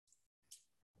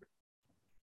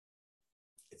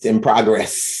It's in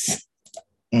progress.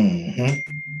 Mm-hmm.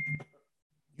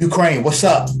 Ukraine, what's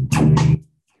up?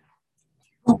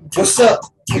 What's up?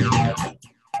 Y'all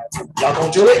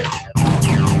gonna do it?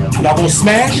 Y'all gonna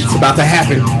smash? It's about to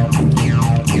happen.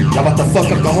 Y'all about to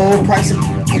fuck up the whole price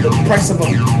of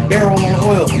a barrel on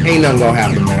oil. Ain't nothing gonna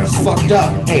happen, man. It's fucked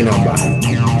up. Ain't nothing about it.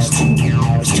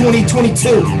 It's 2022.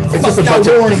 It's just a bunch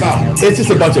of It's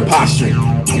just a bunch of posturing.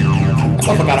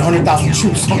 I got 100,000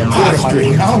 troops on the border, my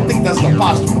dude. I don't think that's the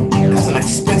posture. That's an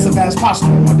expensive ass posture,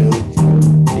 my dude.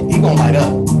 He gonna light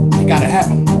up. You gotta have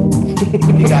him.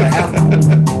 You gotta have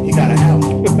him. You gotta have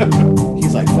him.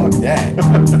 He's like, fuck that.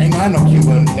 Ain't got no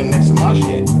Cuba next to my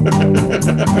shit.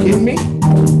 Kidding me?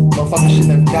 Motherfucker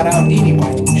shouldn't have got out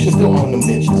anyway. You should still own them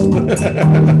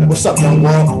bitches. What's up, young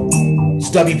world? It's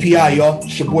WPI, y'all.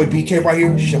 It's your boy BK right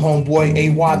here. It's your homeboy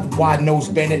AY, the wide nose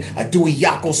bandit. I do a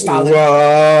Yako style.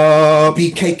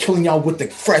 BK killing y'all with the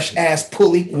fresh ass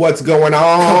pulley. What's going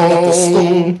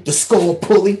on? The skull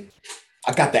pulley.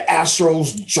 I got the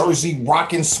Astros jersey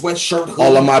rocking sweatshirt hood.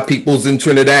 All of my peoples in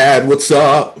Trinidad, what's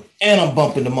up? And I'm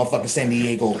bumping the motherfucking San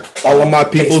Diego. All of my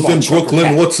peoples in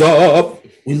Brooklyn, what's up?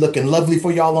 We looking lovely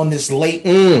for y'all on this late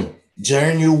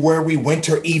January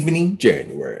winter evening.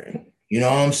 January. You know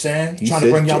what I'm saying? Trying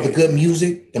to bring y'all the good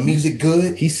music. The music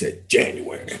good. He said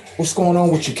January. What's going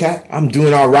on with you, cat? I'm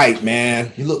doing all right,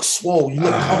 man. You look swole. You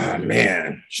look comfortable.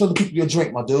 Man. Show the people your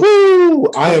drink, my dude.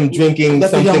 Woo! I am drinking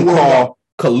something called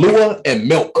Kahlua and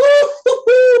milk.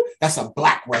 That's a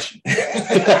black Russian.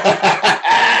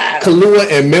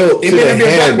 Kahlua and milk. It may be a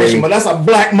black Russian, but that's a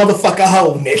black motherfucker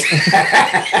hoe, nigga.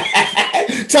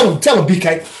 Tell him,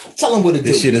 BK. Tell him what it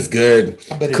is. This shit is good.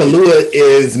 Kahlua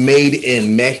is made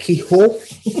in Mexico.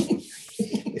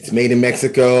 It's made in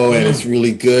Mexico, and it's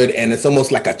really good. And it's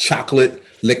almost like a chocolate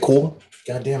liqueur.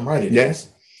 Goddamn right it is.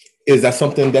 Is that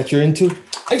something that you're into?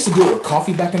 I used to do it with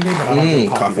coffee back in the day, but I don't do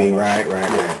coffee. Right.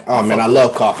 Oh, man, I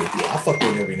love coffee. Yeah, I fuck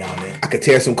with it every now and then. I could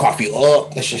tear some coffee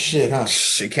up. That's your shit, huh?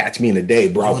 Shit, catch me in the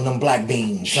day, bro. One of them black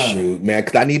beans, huh? Shoot, man,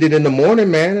 because I need it in the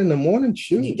morning, man. In the morning,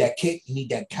 shoot. You need that kick. You need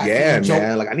that caffeine. Yeah,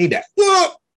 man. Like, I need that.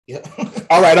 Yeah.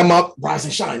 All right, I'm up. Rise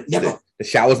and shine. The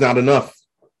shower's not enough.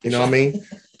 You know what I mean?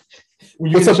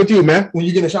 What's up with you, man? When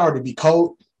you get in the shower, to be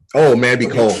cold? Oh, man, be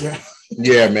cold.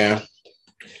 Yeah, man.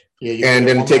 Yeah, and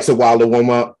then it takes a while to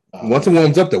warm up. Once it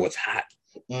warms up, though, it's hot.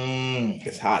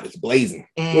 It's hot. It's blazing.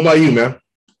 What about you, man?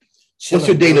 What's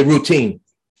your daily routine?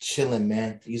 Chilling,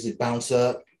 man. Usually bounce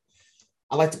up.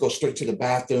 I like to go straight to the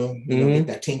bathroom. You know, get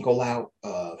that tinkle out.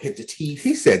 Hit the teeth.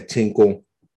 He said tinkle.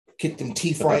 Get them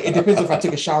teeth right. It depends if I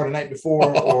took a shower the night before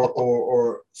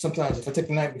or sometimes if I take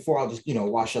the night before, I'll just,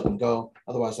 wash up and go.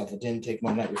 Otherwise, if I didn't take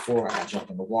one night before, I got to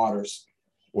jump in the waters.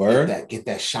 Word. Get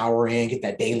that shower in, get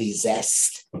that daily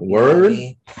zest.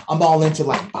 Word. I'm all into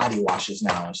like body washes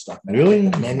now and stuff, man. Really?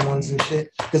 Like the men ones and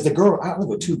shit. Because I live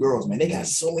with two girls, man. They got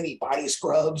so many body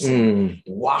scrubs,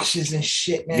 washes and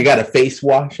shit, man. You got a face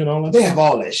wash and all that? They have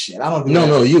all that shit. I don't do No, that.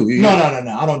 No, you. No.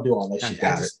 I don't do all that shit.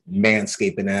 Got it.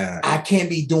 Manscaping ass. I can't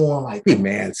be doing like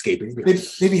manscaping.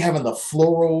 They be having the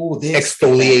floral, this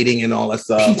exfoliating and all that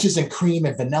stuff. Peaches and cream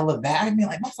and vanilla that. I mean,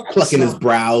 like plucking his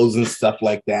brows and stuff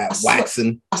like that.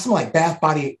 Waxing. I smell like Bath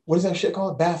Body. What is that shit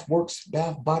called? Bath Works,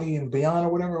 Bath Body and Beyond or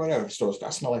whatever stores. I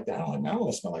smell like that. I don't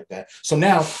want to smell like that. So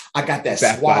now I got that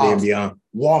Bath Body and Beyond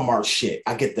Walmart shit.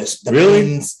 I get this. The really?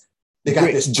 Men's, they got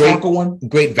this charcoal one.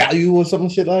 Great Value or something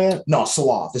shit like that. No,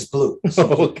 Suave. It's blue.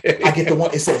 Okay. I get the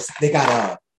one. It says they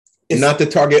got not the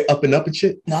Target up and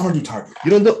shit. No, I don't do Target.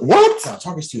 You don't do what? No,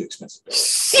 Target's too expensive.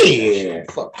 Shit.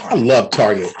 I love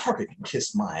Target. Target can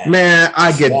kiss my ass. Man,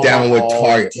 I get Walmart down with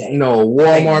Target. No,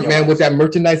 Walmart, man, with that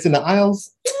merchandise in the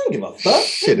aisles. I don't give a fuck.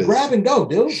 Shit grab and go,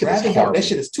 dude. Grab and go. That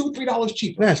shit is $2-3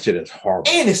 cheaper. That shit is horrible.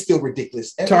 And it's still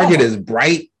ridiculous. Target is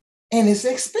bright. And it's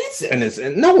expensive. And it's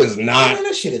no, it's not. Man,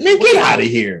 that shit is get out of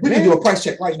here. We can do a price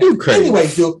check right now.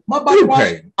 Anyways, dude, my body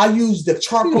wash, I use the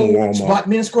charcoal spot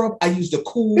mint scrub. I use the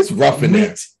cool it's rough in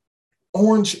mint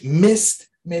orange mist.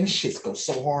 Man, this shit goes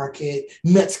so hard, kid.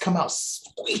 Nuts come out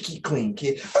squeaky clean,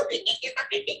 kid.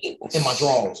 In my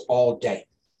drawers all day.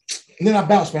 And then I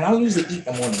bounce, man. I don't usually eat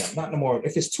in the morning. Not no more.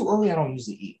 If it's too early, I don't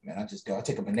usually eat, man. I just go. I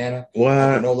take a banana, a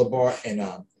granola bar,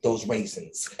 and those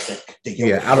raisins.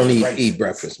 I don't eat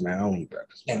breakfast, man. I don't eat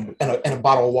breakfast. And a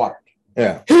bottle of water.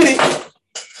 Yeah.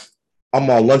 I'm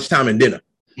on lunchtime and dinner.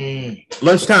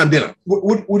 Lunchtime dinner.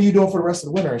 What are you doing for the rest of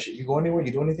the winter and shit? You go anywhere?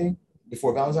 You do anything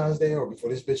before Valentine's Day or before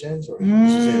this bitch ends? Or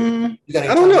you got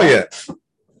I don't know yet.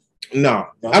 No.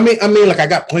 I mean, like I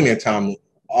got plenty of time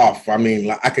off. I mean,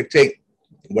 like I could take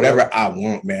whatever I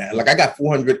want, man. Like I got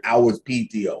 400 hours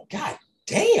PTO. God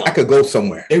damn. I could go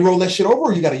somewhere. They roll that shit over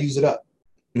or you got to use it up?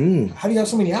 How do you have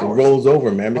so many hours? It rolls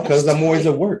over, man, because I'm always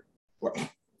at work.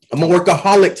 I'm a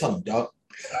workaholic. Tell them, dog.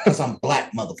 Because I'm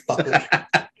black, motherfucker.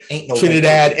 Ain't no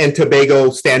Trinidad and Tobago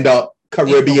stand up,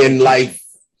 Caribbean life.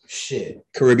 Shit.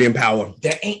 Caribbean power.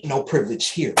 There ain't no privilege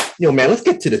here. Yo, man, let's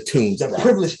get to the tunes. The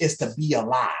privilege is to be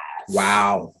alive.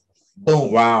 Wow.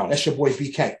 Boom. Wow. That's your boy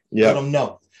BK. Yeah. Let them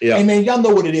know. Yeah. Hey, man, y'all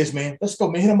know what it is, man. Let's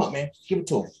go, man. Hit him up, man. Give it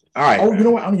to him. All right. Oh, you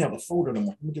know what? I don't even have a folder no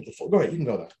more. Let me get the folder. Go ahead. You can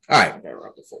go there. All right. I gotta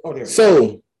wrap the folder. Oh, there.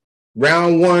 So,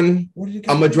 round one, I'm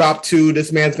going to drop 2.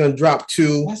 This man's going to drop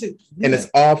 2. And it's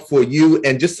all for you.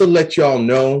 And just to let y'all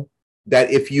know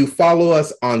that if you follow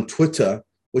us on Twitter,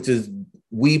 which is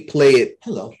We Play It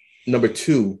number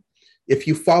 2, if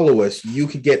you follow us, you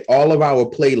can get all of our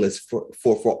playlists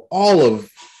for all of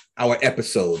our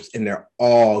episodes, and they're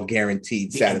all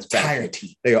guaranteed satisfaction.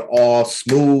 Entirety. They are all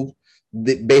smooth.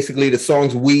 Basically, the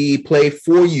songs we play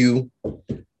for you,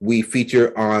 we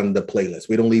feature on the playlist.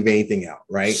 We don't leave anything out,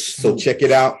 right? So check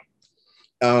it out.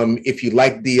 If you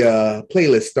like the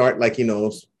playlist, start liking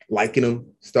them,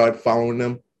 start following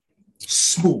them.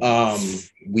 Smooth.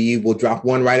 We will drop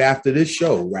one right after this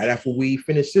show, right after we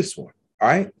finish this one. All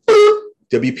right.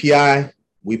 WPI,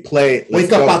 we play.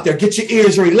 Wake up out there. Get your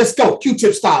ears ready. Let's go.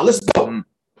 Q-tip style. Let's go.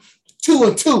 2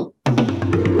 and 2.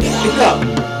 Wake up.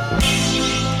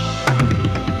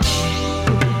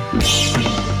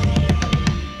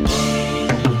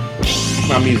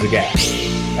 My music app.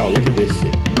 Oh, look at this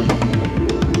shit.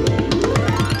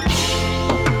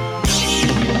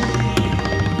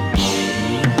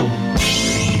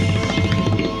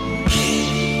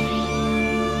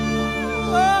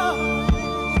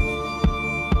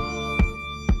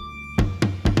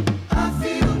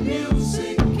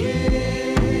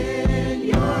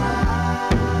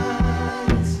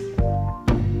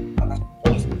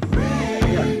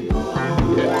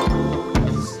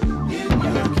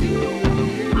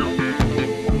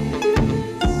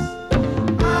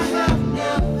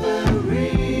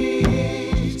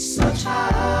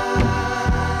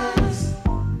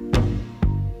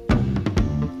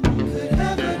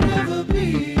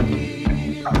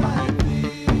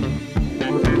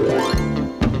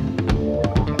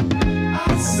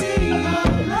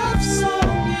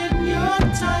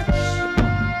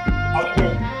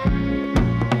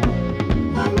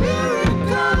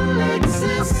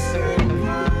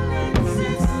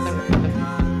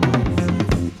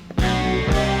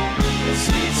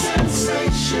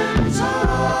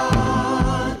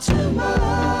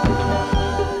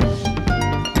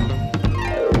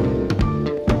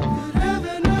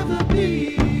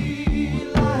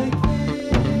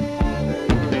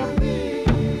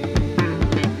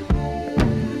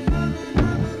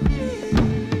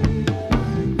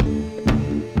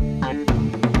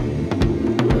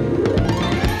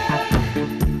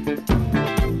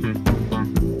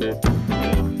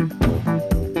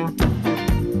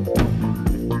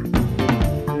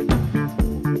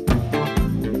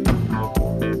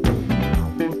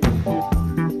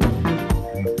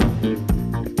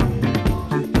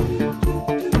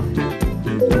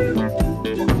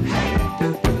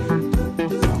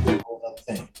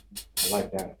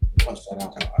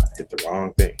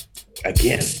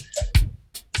 Again.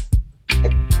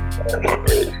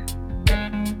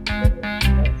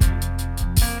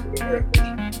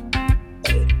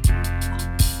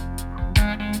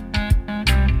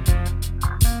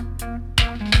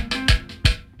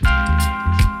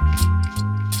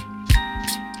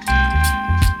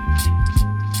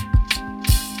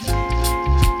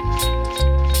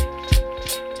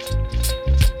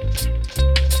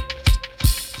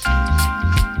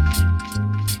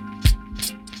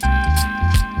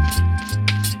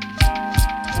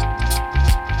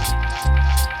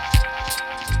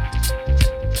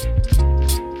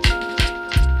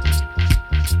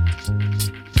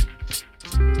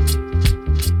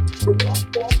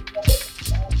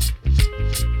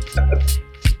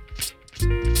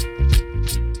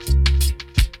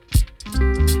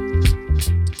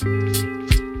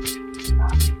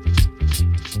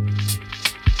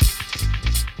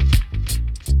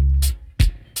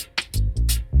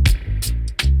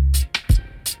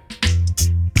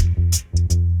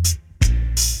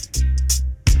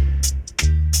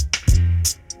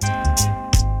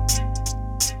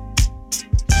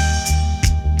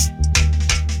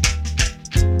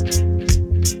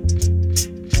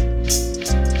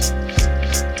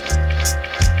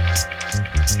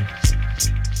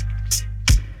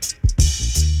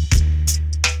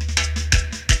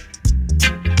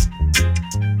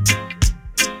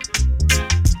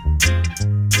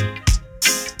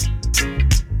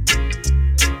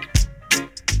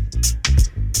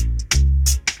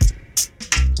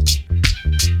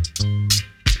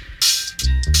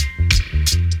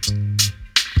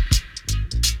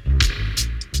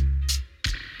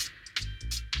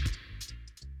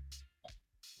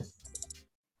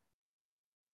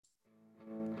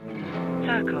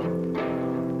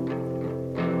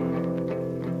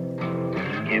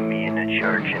 the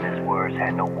church and his words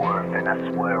had no worth, and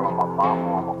I swear on my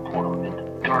mama I'ma put him in the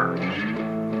dirt.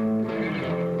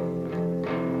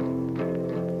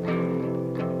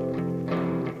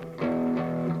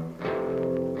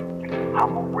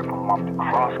 I'ma rip him off the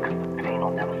cross cause the pain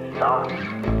will never stop.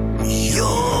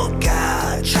 Your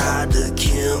God tried to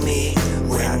kill me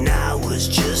when I was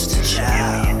just a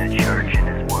child. In the church and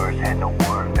his words had no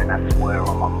worth, and I swear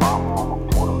on my mama I'ma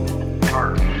put him in the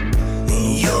dirt.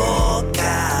 Your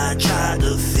God tried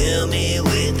to fill me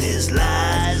with his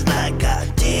lies like I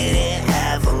didn't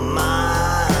have a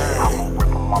mind. I'ma rip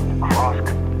him off the cross cause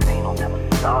the pain will never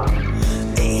stop.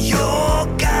 And your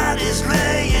God is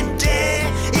laying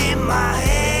dead in my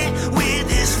hand with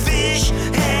his fish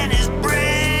and his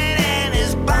bread and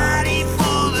his body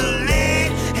full of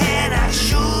lead. And I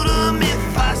shoot him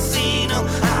if I seen him.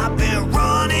 I've been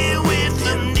running with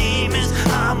them demons.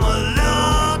 I'm a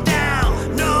low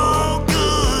down, no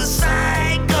good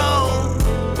psycho.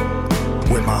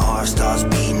 When my heart starts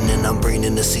beating and I'm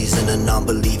bringing the season of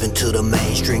non-believing to the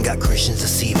mainstream, got Christians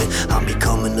deceiving. I'm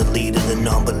becoming the leader, the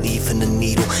non-belief in the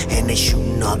needle, and they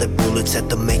shooting all their bullets at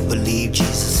the make-believe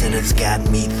Jesus, and it's got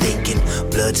me thinking,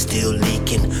 blood still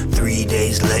leaking. 3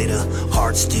 days later,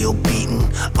 heart still beating.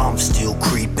 I'm still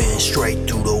creeping straight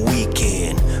through the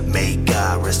weekend. May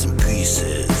God rest in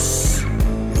pieces.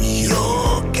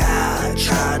 Your God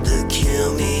tried to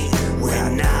kill me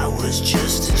when I was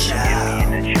just a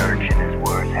child. In the church and his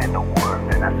words had no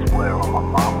worth, and I swear on my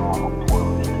mama I'ma put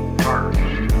him in the dirt.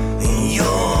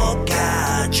 Your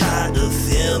God tried to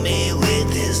fill me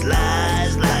with his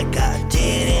lies like I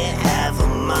didn't have a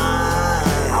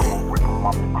mind. I'ma rip him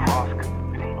off the cross cause the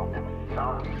pain will never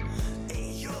stop.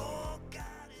 And your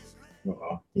God is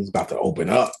He's about to open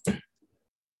up.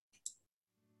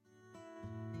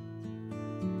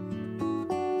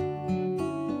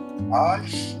 Oh,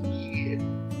 shit.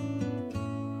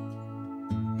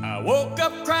 I woke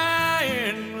up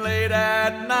crying late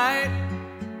at night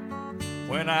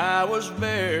when I was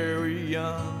very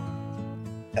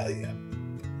young. Hell yeah.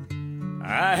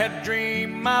 I had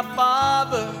dreamed my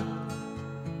father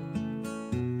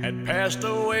had passed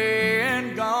away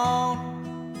and gone.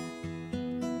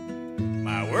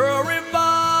 My world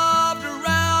revolved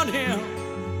around him.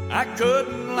 I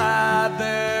couldn't lie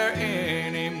there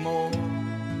anymore.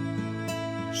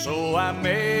 So I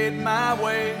made my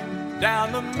way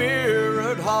down the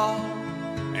mirrored hall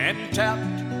and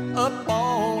tapped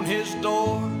upon his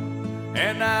door.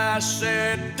 And I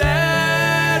said,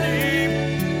 Daddy,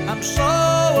 I'm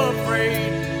so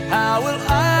afraid. How will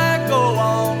I go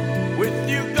on with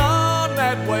you gone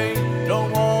that way?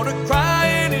 Don't want to cry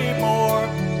anymore,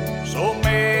 so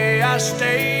may I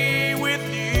stay with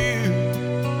you?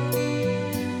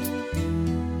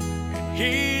 And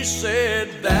he said,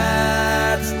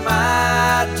 that's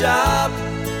my job.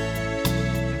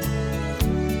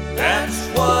 That's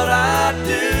what I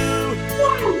do.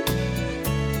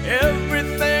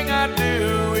 Everything I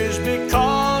do is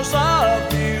because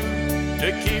of you,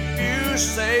 to keep you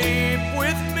safe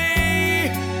with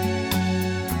me.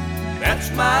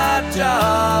 That's my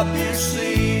job, you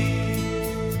see.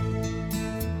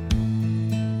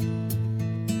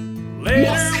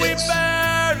 Later we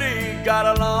barely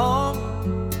got along,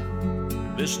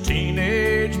 this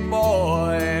teenage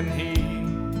boy and he.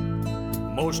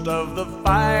 Most of the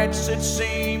fights, it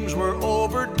seems, were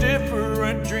over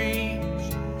different dreams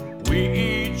we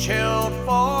each held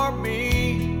for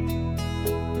me.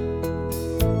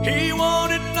 He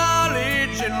wanted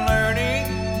knowledge and learning.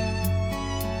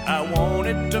 I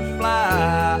wanted to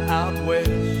fly out west.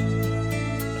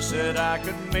 I said I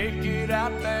could make it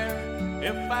out there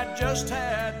if I just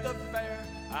had the fare.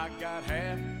 I got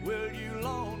half, will you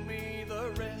loan me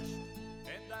the rest?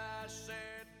 And I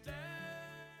said, Dad,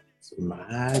 it's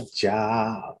my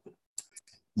job.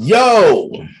 Yo!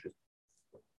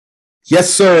 Yes,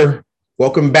 sir.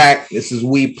 Welcome back. This is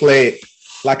We Play.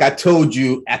 Like I told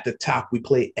you at the top, we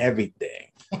play everything.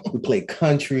 We play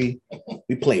country.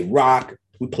 We play rock.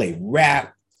 We play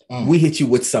rap. We hit you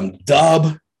with some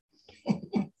dub.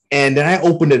 And then I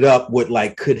opened it up with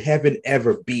like, Could Heaven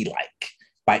Ever Be Like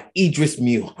by Idris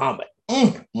Muhammad.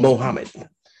 Mohammed.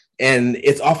 And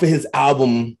it's off of his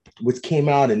album, which came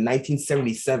out in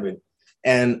 1977.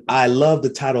 And I love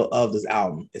the title of this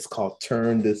album. It's called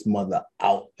Turn This Mother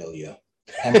Out. Hell yeah.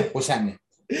 What's happening?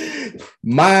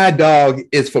 My dog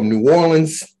is from New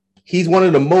Orleans. He's one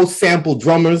of the most sampled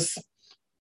drummers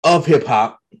of hip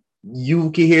hop. You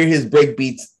can hear his break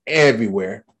beats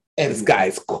everywhere. And this guy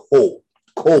is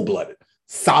cold-blooded,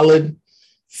 solid,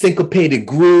 syncopated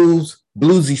grooves,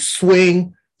 bluesy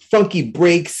swing, funky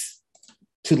breaks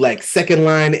to like second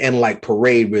line and like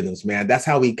parade rhythms, man. That's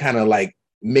how he kind of like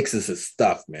mixes his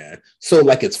stuff, man. So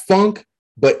like it's funk,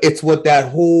 but it's what that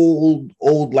whole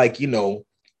old like, you know,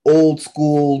 old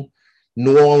school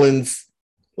New Orleans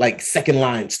like second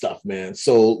line stuff, man.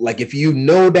 So like if you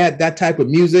know that type of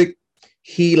music,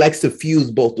 he likes to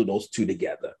fuse both of those two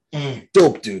together.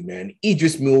 Dope dude, man.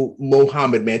 Idris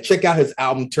Muhammad, man. Check out his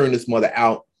album, Turn This Mother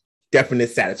Out. Definite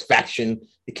Satisfaction.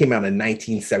 It came out in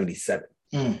 1977.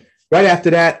 Right after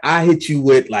that, I hit you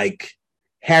with like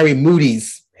Harry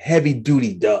Moody's Heavy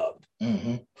Duty Dub.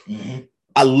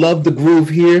 I love the groove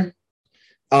here.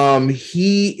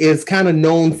 He is kind of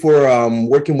known for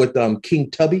working with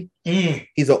King Tubby.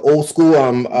 He's an old school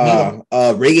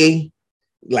reggae,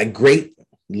 like great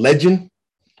legend.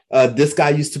 This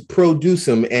guy used to produce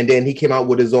him, and then he came out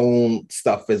with his own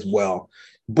stuff as well.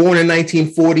 Born in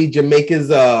 1940, Jamaica's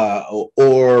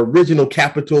original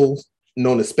capital,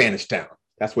 known as Spanish Town.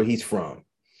 That's where he's from.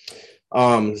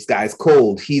 This guy's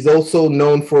cold. He's also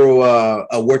known for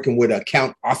working with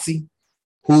Count Ossie,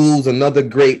 who's another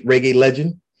great reggae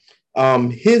legend.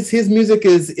 His music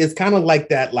is kind of like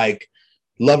that, like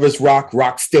lovers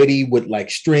rock steady with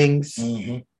like strings,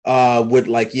 with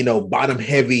like, you know, bottom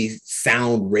heavy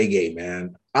sound reggae,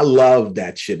 man. I love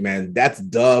that shit, man. That's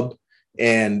dub,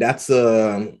 and that's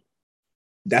a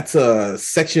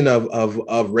section of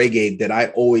reggae that I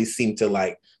always seem to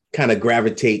like kind of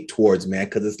gravitate towards, man,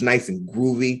 because it's nice and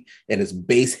groovy and it's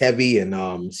bass heavy and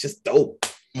it's just dope.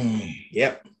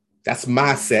 Yep, that's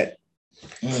my set.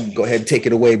 Go ahead and take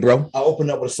it away, bro. I opened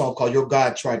up with a song called Your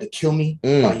God Tried to Kill Me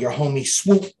by your homie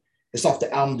Swoop. It's off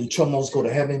the album Do Chomos Go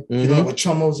to Heaven? You know what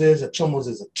Chomos is? A Chomos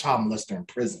is a child molester in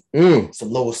prison. It's the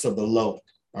lowest of the low.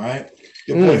 All right.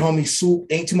 Your boy homie Swoop,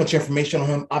 ain't too much information on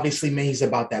him. Obviously, man, he's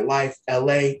about that life,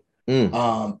 LA.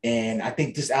 And I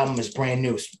think this album is brand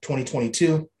new. It's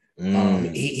 2022.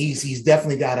 He's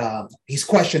definitely got he's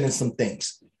questioning some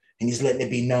things. And he's letting it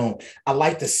be known. I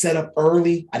like the setup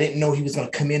early. I didn't know he was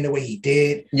going to come in the way he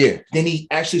did. Yeah. Then he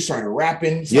actually started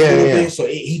rapping. Bit. So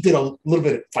he did a little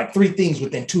bit of like 3 things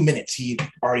within 2 minutes. He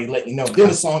already let you know. Then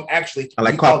the song actually, I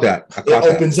like caught that. It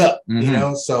opens up, you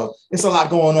know. So it's a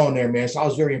lot going on there, man. So I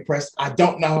was very impressed. I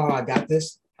don't know how I got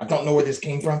this. I don't know where this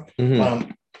came from. But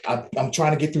I'm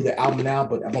trying to get through the album now,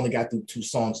 but I've only got through 2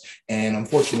 songs. And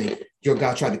unfortunately, Your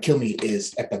God Tried to Kill Me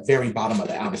is at the very bottom of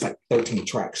the album. It's like 13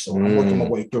 tracks. So I'm working my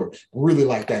way through it. Really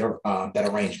like that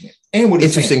arrangement. And what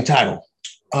interesting title.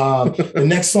 The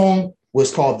next song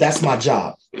was called That's My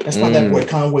Job. That's by that boy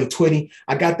Conway Twitty.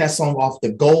 I got that song off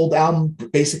the Gold album.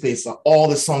 Basically, it's all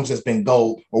the songs that's been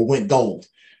gold or went gold.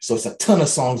 So it's a ton of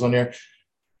songs on there.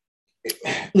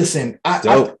 Listen,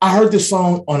 I heard this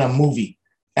song on a movie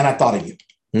and I thought of you.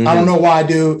 I don't know why I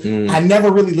do. I never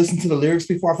really listened to the lyrics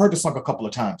before. I've heard the song a couple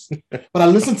of times, but I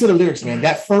listened to the lyrics, man.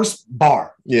 That first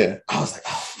bar, I was like,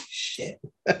 oh shit,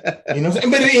 you know.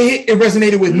 But it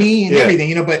resonated with me and everything,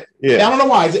 you know. But I don't know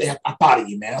why. I thought of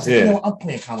you, man. I was like, you know, I'm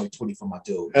playing Conway Twitty for my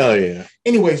dude. Oh yeah.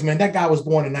 Anyways, man, that guy was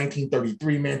born in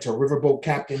 1933, man, to a riverboat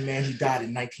captain, man. He died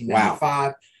in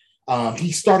 1995. Wow.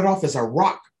 He started off as a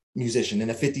rock musician in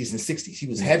the 50s and 60s. He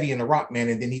was heavy in the rock, man,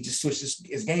 and then he just switched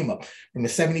his game up. From the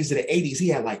 70s to the 80s, he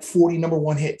had like 40 number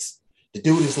 1 hits. The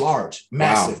dude is large,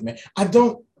 massive, man. I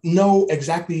don't know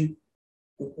exactly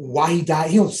why he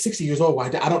died. He was 60 years old. Why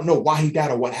he died. I don't know why he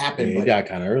died or what happened. He died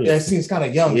kind of early. Yeah, it seems kind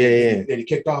of young that he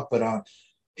kicked off. But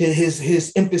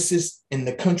his emphasis in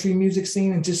the country music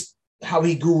scene and just how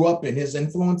he grew up and his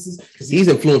influences. He's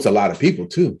influenced a lot of people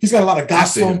too. He's got a lot of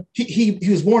gospel. He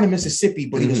was born in Mississippi,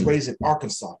 but he was raised in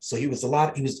Arkansas. So he was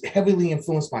heavily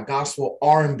influenced by gospel,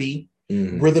 R&B,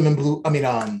 rhythm and blues. I mean,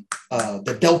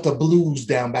 the Delta blues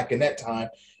down back in that time.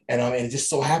 And it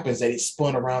just so happens that he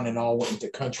spun around and all went into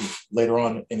country later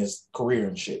on in his career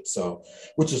and shit. So,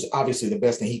 which is obviously the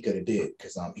best thing he could have did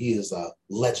because he is a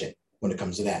legend when it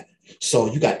comes to that.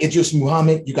 So you got Idris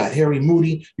Muhammad, you got Harry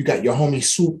Moody, you got your homie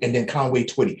Swoop, and then Conway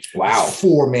Twitty. Wow. That's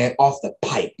 4, man, off the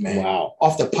pipe, man. Wow.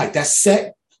 Off the pipe. That's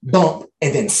set, bump,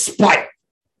 and then spike.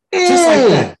 Just like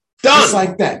that. Done. Just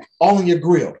like that. All in your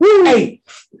grill. Woo. Hey,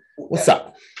 what's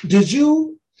up? Did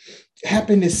you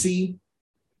happen to see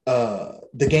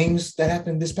the games that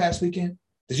happened this past weekend?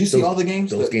 Did you see all the games?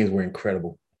 Those games were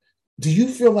incredible. Do you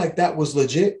feel like that was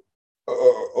legit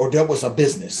or that was a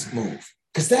business move?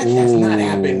 Because that has not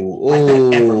happened like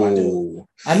that ever, my dude.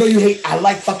 I know you hate. I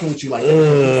like fucking with you like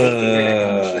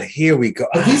that. Here we go.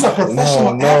 But these are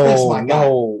professional athletes, my guy.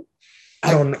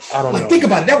 I don't know. Think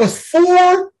about it. That was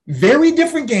 4 very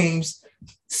different games,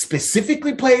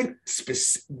 specifically played,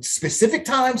 specific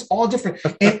times, all different,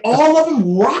 and all of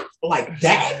them rocked like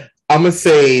that. I'm gonna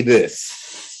say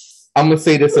this, and I'm gonna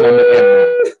end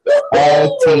it.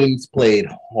 All teams played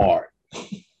hard.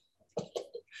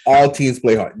 All teams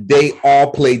play hard. They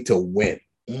all played to win.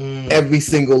 Every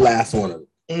single last one of them.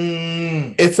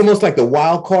 It's almost like the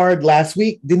wild card last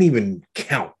week didn't even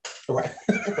count. Right.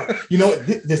 You know,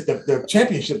 the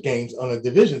championship games on the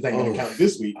divisions ain't going to count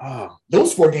this week.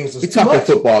 Those 4 games are talking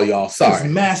football, y'all. Sorry.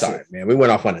 Massive. Sorry, man. We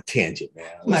went off on a tangent, man.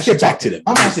 Let's get back to the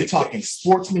I'm actually talking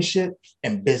sportsmanship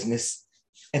and business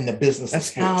and the business.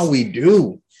 That's how we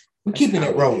do. We're keeping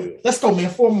it rolling. Let's go, man.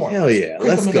 4 more. Hell yeah.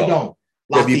 Let's go.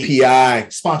 Lockheed.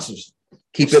 WPI. Sponsors.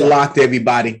 Keep it locked,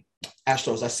 everybody.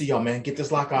 Astros, I see y'all, man. Get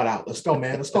this lockout out. Let's go,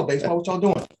 man. Let's go, baseball. What y'all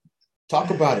doing?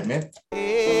 Talk about it, man.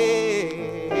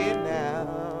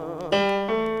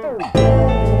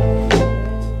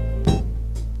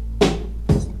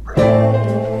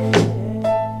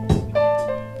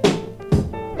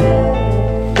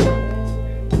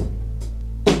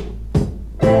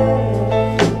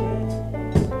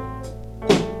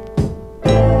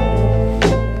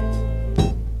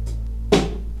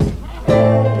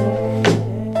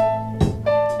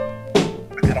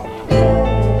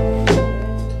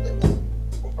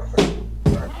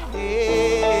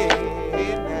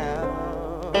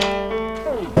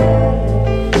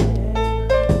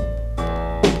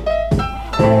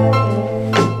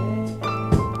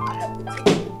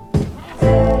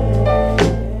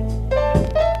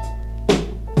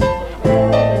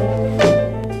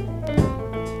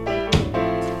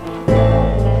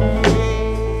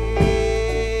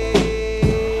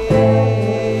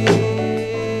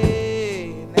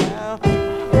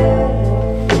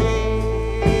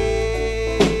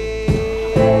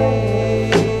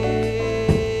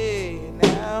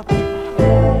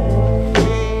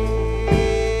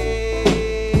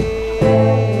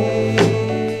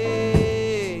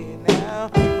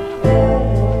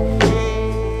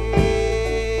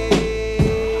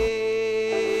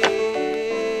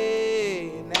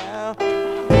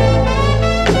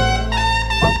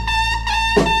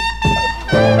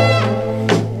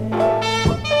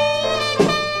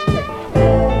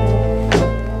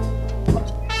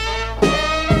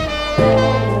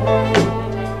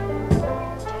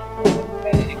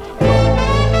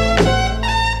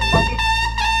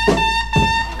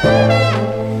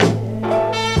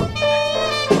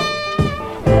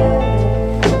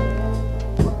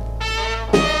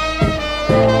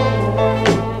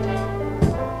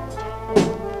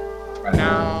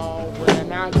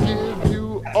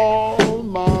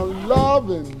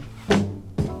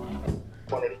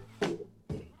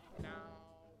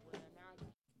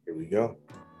 Here we go.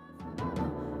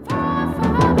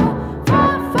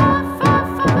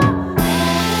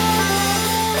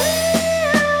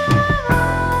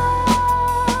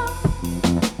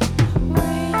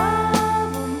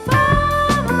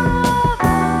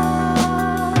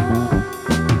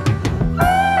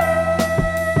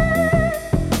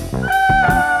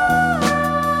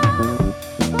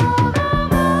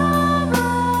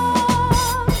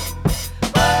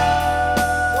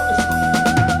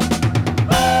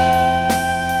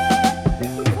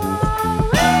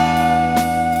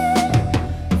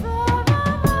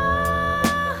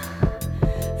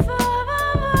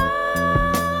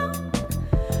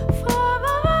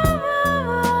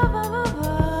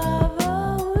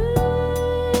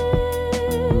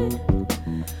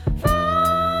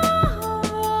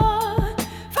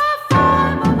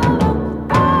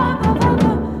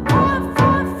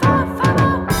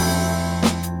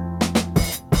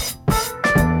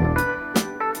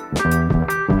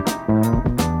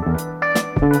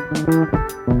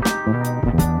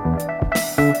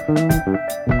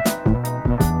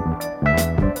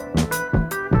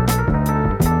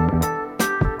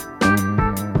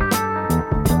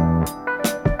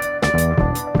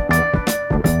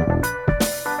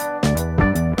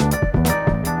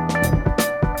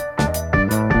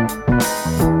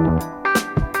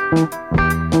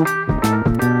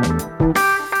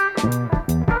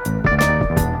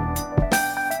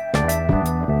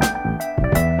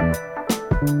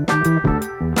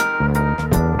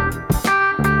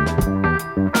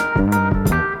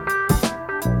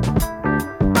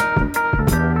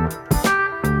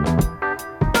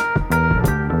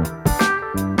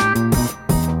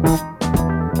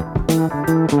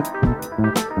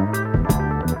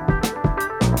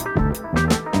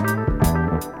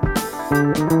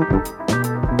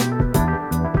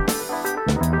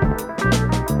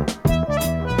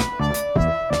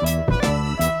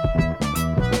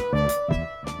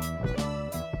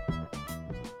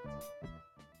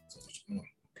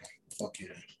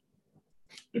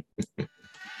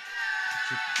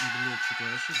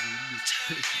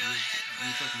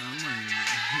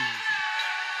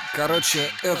 Короче,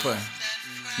 это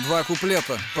 2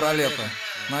 куплета про лето.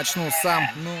 Начну сам,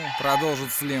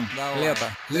 продолжит Слим.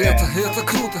 Лето, это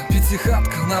круто,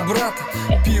 пятихатка на брата.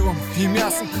 Пивом и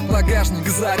мясом, багажник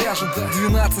заряжен.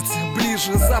 12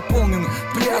 ближе, заполнены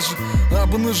пляжи.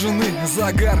 Обнажены,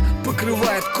 загар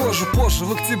покрывает кожу. Позже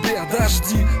в октябре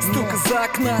дожди, стук из-за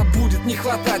окна. Будет не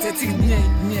хватать этих дней.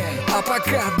 А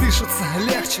пока дышится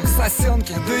легче,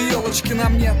 сосенки, да елочки на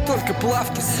мне, только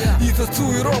плавки и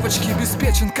татуировочки.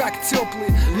 Обеспечен, как теплые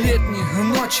летние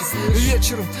ночи.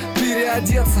 Вечером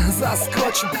переодеться за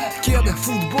скотчем. Кеда,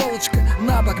 футболочка,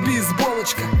 на бок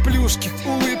бейсболочка. Плюшки,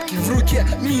 улыбки, в руке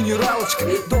минералочка.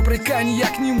 Добрый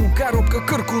коньяк к нему, коробка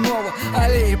Каркунова.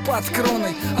 Аллеи под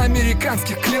кроной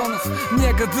американских кленов.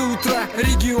 Нега до утра,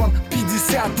 регион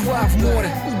 52 в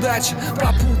море. Удачи,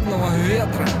 попутного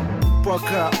ветра.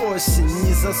 Пока осень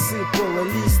не засыпала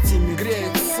листьями,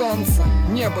 греет солнце,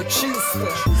 небо чисто.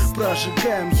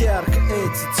 Прожигаем ярко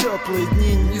эти теплые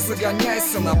дни. Не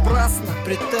загоняйся напрасно,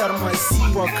 притормози.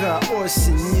 Пока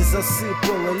осень не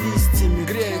засыпала листьями,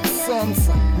 греет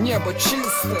солнце, небо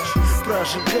чисто.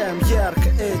 Прожигаем ярко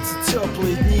эти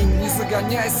теплые дни. Не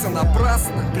загоняйся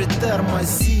напрасно,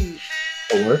 притормози.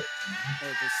 Это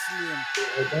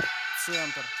Слим,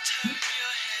 центр.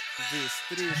 Здесь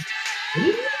стриж.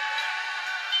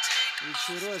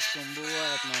 Вечерочком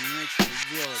бывает нам нечего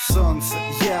делать. Солнце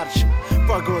ярче,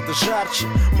 погода жарче.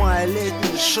 Мои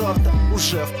летние шорты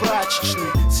уже в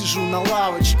прачечной. Сижу на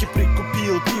лавочке,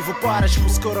 прикупил пиво парочку.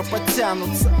 Скоро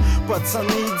подтянутся пацаны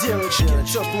и девочки.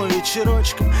 Теплым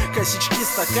вечерочком, косички,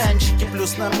 стаканчики.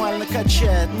 Плюс нормально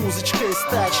качает музычка из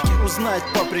тачки. Узнать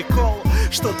по приколу,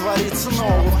 что творится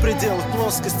нового в пределах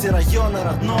плоскости района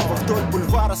родного. Вдоль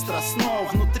бульвара Страстного,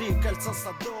 внутри кольца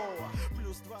Садового.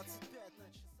 Плюс 25.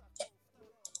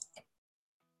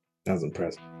 That was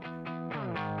impressive.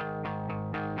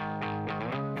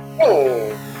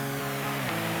 Oh.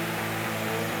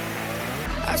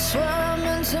 I swear I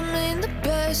meant to mean the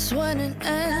best when it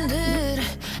ended.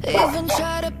 Even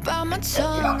tried to bite my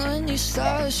tongue when you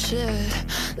started shit.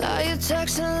 Now you're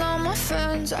texting all my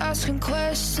friends, asking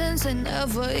questions. They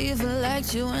never even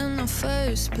liked you in the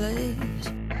first place.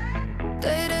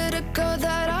 Dated a girl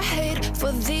that I hate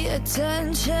for the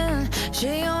attention.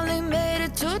 She only made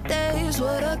it 2 days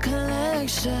with a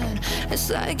connection. It's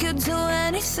like you'd do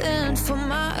anything for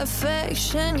my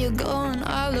affection. You're going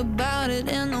all about it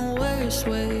in the worst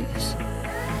ways.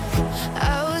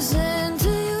 I was into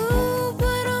you,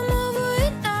 but I'm over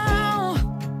it now.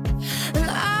 And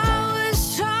I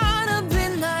was trying to be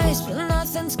nice, but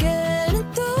nothing's getting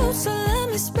through. So let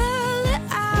me spell it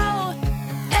out.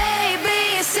 A,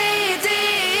 B, C, D.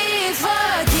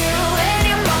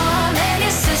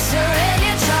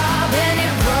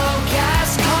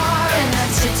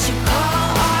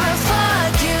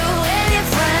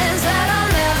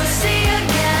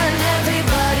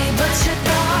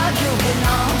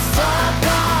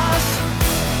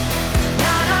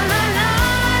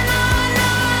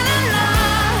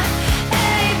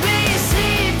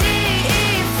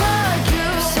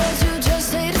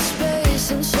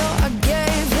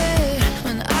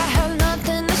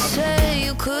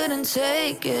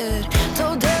 Take it.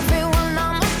 Told everyone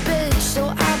I'm a bitch, so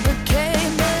I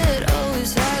became it.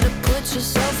 Always had to put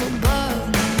yourself above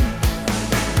me.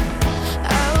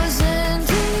 I was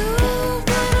into you,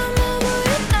 but I'm over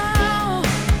it now.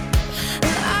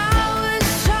 And I was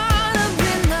trying to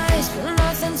be nice, but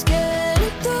nothing's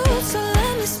getting through. So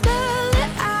let me spell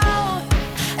it out.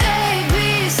 A,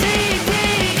 B, C, D,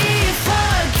 E.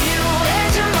 Fuck you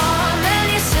and your mom and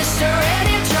your sister and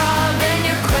your job and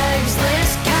your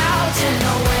Craigslist.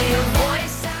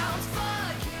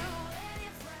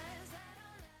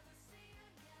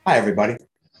 Hi, everybody.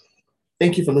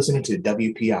 Thank you for listening to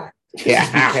WPI.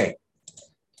 Yeah.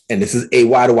 And this is a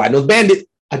Wide Nose Bandit.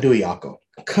 Aduyako.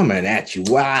 Coming at you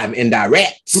live and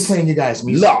direct. We're playing you guys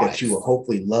music that you will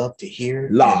hopefully love to hear.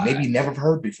 And maybe never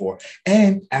heard before.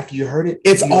 And after you heard it,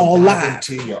 it's all live.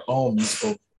 Into your own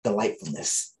musical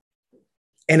delightfulness.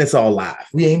 And it's all live.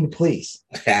 We aim to please.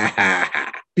 BK,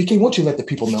 why don't you let the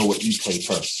people know what you played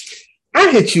first? I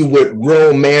hit you with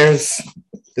Romance.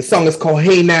 The song is called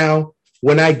Hey Now,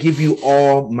 When I Give You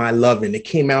All My Lovin'. It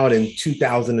came out in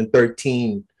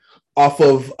 2013 off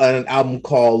of an album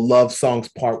called Love Songs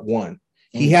Part 1.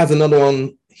 He has another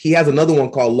one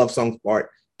called Love Songs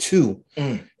Part 2.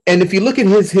 And if you look at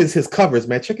his covers,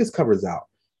 man, check his covers out.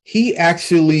 He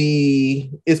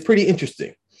actually is pretty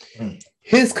interesting.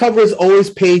 His covers always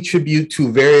pay tribute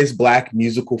to various Black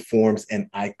musical forms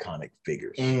and iconic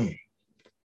figures.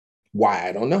 Why?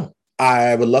 I don't know.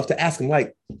 I would love to ask him,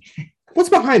 like, What's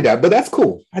behind that? But that's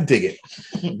cool. I dig it.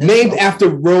 Named after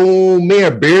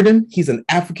Romare Bearden, he's an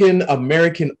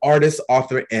African-American artist,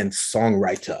 author, and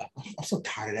songwriter. I'm so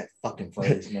tired of that fucking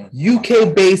phrase, man.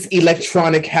 UK-based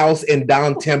electronic house and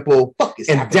down-tempo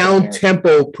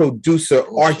producer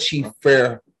Archie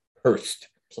Fairhurst.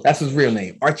 That's his real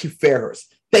name, Archie Fairhurst.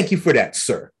 Thank you for that,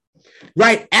 sir.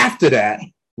 Right after that,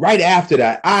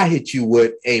 I hit you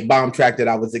with a bomb track that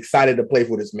I was excited to play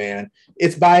for this man.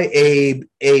 It's by a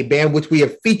band which we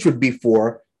have featured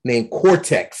before named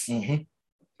Cortex. Mm-hmm.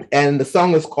 And the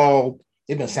song is called...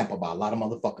 They've been sampled by a lot of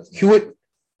motherfuckers. Huit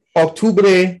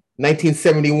Octubre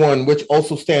 1971, which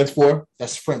also stands for...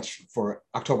 That's French for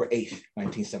October 8th,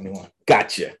 1971.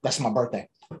 Gotcha. That's my birthday.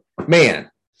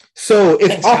 Man. So it's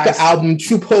Thanks, off guys. The album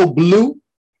Troupeau Bleu.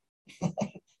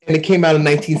 And it came out in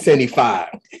 1975.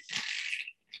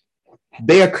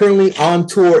 They are currently on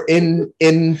tour in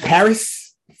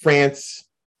Paris, France,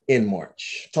 in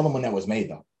March. Tell them when that was made,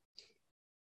 though.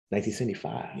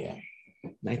 1975. Yeah.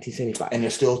 1975. And they're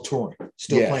still touring,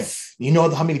 still playing. You know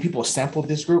how many people sampled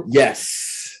this group?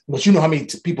 Yes. But you know how many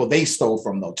people they stole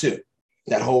from, though, too.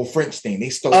 That whole French thing. They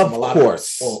stole from a lot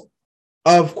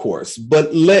Of course.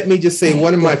 But let me just say,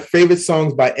 one of my favorite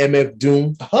songs by MF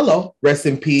Doom. Hello. Rest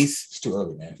in peace. It's too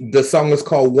early, man. The song is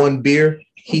called One Beer.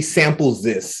 He samples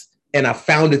this. And I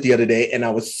found it the other day, and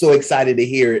I was so excited to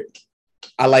hear it.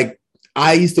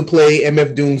 I used to play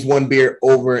MF Doom's One Beer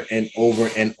over and over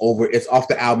and over. It's off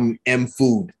the album M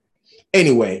Food.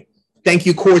 Anyway, thank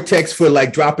you, Cortex, for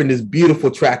dropping this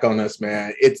beautiful track on us,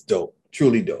 man. It's dope.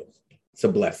 Truly dope. It's a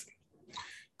blessing.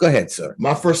 Go ahead, sir.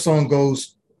 My first song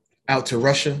goes out to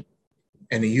Russia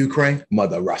and the Ukraine.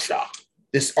 Mother Russia.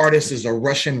 This artist is a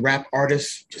Russian rap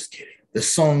artist. Just kidding. The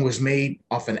song was made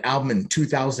off an album in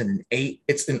 2008.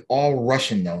 It's in all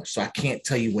Russian, though, so I can't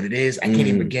tell you what it is. I can't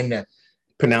even begin to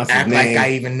pronounce act his name. Like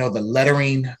I even know the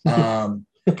lettering. I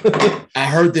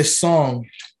heard this song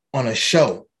on a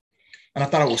show, and I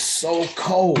thought it was so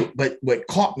cold. But what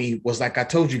caught me was, like I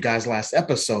told you guys last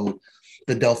episode,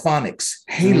 the Delphonics.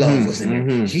 Hey Love was in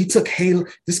it. He took Hey.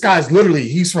 This guy's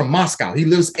he's from Moscow. He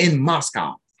lives in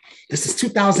Moscow. This is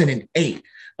 2008.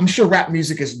 I'm sure rap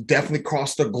music has definitely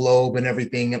crossed the globe and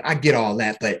everything, and I get all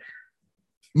that, but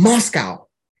Moscow,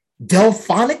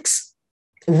 Delphonics,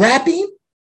 rapping,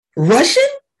 Russian?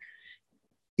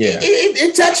 Yeah.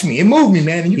 It touched me. It moved me,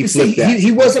 man. And you can see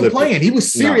he wasn't playing. He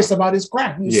was serious about his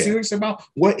craft. He was serious about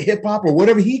what hip-hop or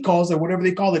whatever he calls it, whatever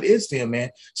they call it is to him, man.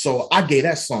 So I gave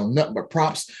that song nothing but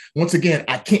props. Once again,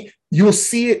 you'll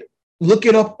see it, look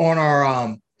it up on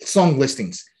our song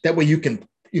listings. That way you can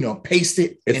paste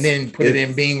it and then put it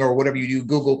in Bing or whatever you do,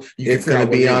 Google. It's going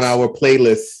to be on our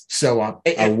playlist. So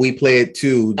we play it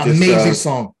too. Amazing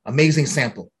song. Amazing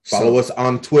sample. Follow us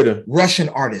on Twitter. Russian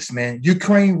artist, man.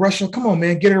 Ukraine, Russia. Come on,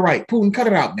 man. Get it right. Putin, cut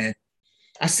it out, man.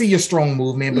 I see your strong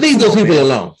move, man. Leave those people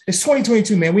alone. It's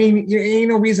 2022, man. Ain't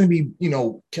no reason to be,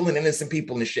 killing innocent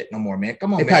people and shit no more, man.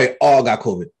 Come on, man. They probably all got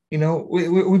COVID.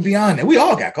 We're beyond that. We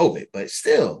all got COVID, but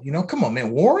still, come on,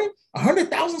 man. Warring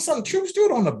 100,000 something troops,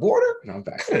 dude, on the border. No,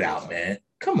 cut it out, man.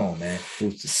 Come on, man.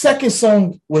 The second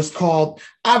song was called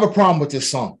 "I Have a Problem with This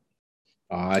Song."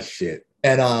 Ah, shit.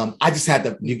 And I just had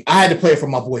to. I had to play it for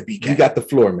my boy BK. You got the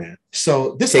floor, man.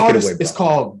 So this artist is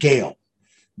called Gayle,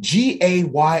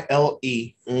 Gayle,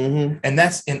 and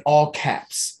that's in all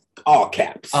caps. All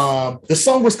caps. The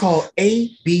song was called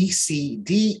ABCDEFU,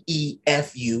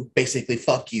 basically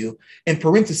fuck you, in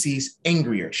parentheses,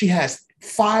 angrier. She has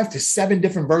 5 to 7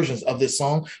 different versions of this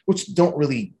song, which don't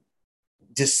really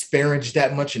disparage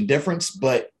that much in difference,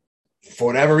 but for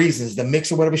whatever reasons, the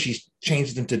mix or whatever, she's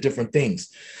changed them to different things.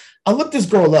 I looked this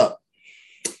girl up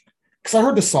because I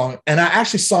heard the song and I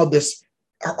actually saw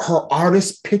her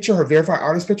artist picture, her verified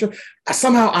artist picture.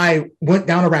 Somehow I went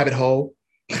down a rabbit hole.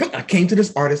 I came to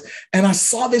this artist and I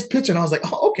saw this picture and I was like,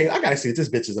 oh, okay, I got to see what this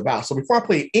bitch is about. So before I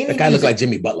play any that guy looks like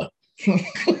Jimmy Butler. Before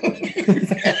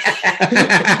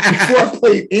I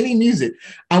played any music,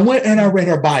 I went and I read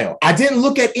her bio. I didn't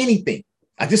look at anything.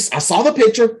 I saw the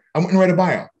picture. I went and read her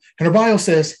bio. And her bio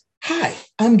says, "Hi,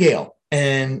 I'm Gayle.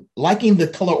 And liking the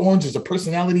color orange is a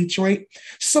personality trait.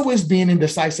 So is being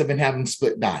indecisive and having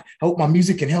split die. I hope my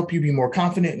music can help you be more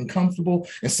confident and comfortable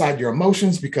inside your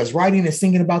emotions because writing and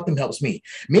singing about them helps me.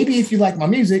 Maybe if you like my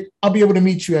music, I'll be able to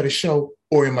meet you at a show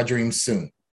or in my dreams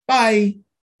soon. Bye."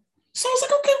 So I was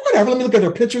like, okay, whatever. Let me look at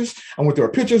her pictures. I went through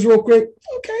her pictures real quick.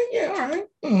 Okay, yeah, all right.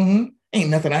 Ain't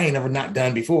nothing I ain't ever not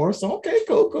done before. So, okay,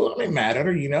 cool. I ain't mad at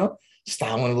her,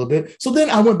 styling a little bit. So then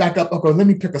I went back up. Okay, let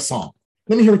me pick a song.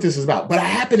 Let me hear what this is about. But I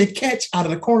happened to catch out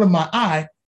of the corner of my eye,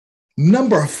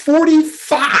 number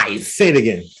 45. Say it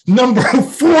again. Number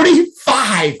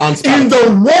 45 in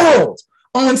the world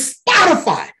on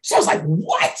Spotify. So I was like,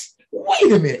 what?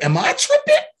 Wait a minute. Am I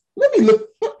tripping? Let me look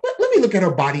at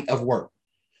her body of work.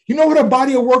 You know what her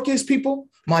body of work is, people?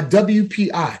 My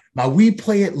WPI, my We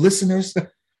Play It listeners,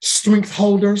 strength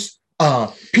holders,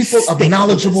 people of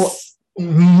knowledgeable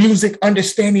music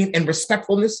understanding and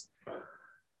respectfulness.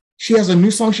 She has a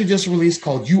new song she just released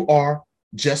called You Are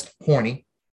Just Horny.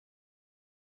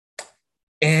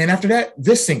 And after that,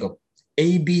 this single,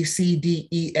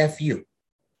 ABCDEFU,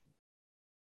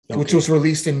 which was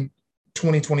released in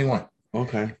 2021.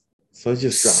 Okay. So it's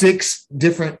just 6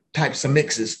 different types of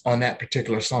mixes on that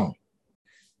particular song.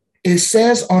 It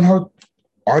says on her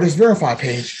Artist Verify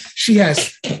page, she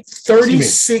has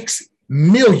 36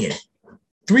 million,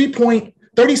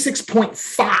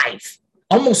 36.5,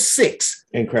 almost 6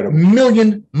 incredible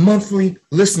million monthly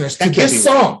listeners to this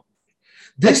song.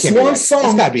 This one song,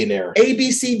 it's gotta be an error. A,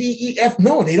 B, C, D, E, F.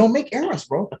 No, they don't make errors,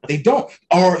 bro. They don't.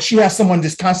 Or she has someone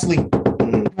just constantly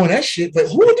doing that shit. But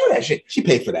who would do that shit? She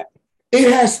paid for that.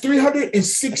 It has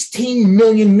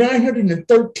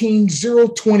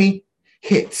 316,913,020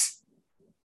 hits.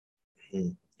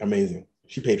 Amazing.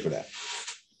 She paid for that.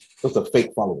 Those are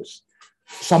fake followers.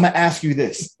 So I'm gonna ask you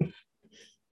this: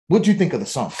 what'd you think of the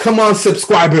song? Come on,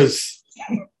 subscribers.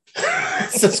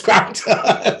 Subscribe to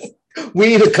us. We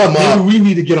need to come up. We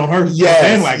need to get on her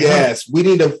bandwagon. Yes. We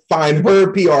need to find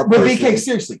her PR But person. BK,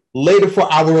 seriously. Later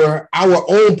for our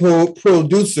own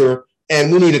producer, and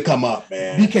we need to come up,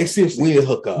 man. BK, seriously. We need to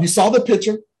hook up. You saw the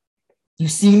picture. You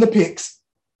seen the pics.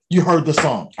 You heard the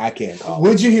song. I can't call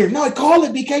What'd you hear? No, call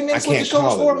it, BK, man. That's what the show's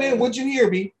show's for, man. What'd you hear,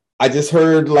 B? I just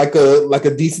heard like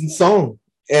a decent song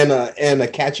and a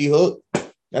catchy hook.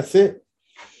 That's it.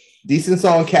 Decent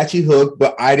song, catchy hook,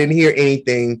 but I didn't hear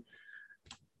anything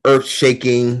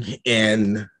earth-shaking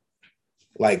and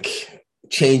like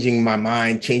changing my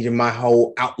mind, changing my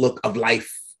whole outlook of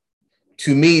life.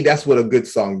 To me, that's what a good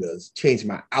song does. Change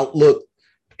my outlook,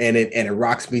 and it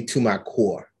rocks me to my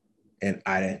core. And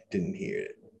I didn't hear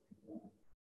it.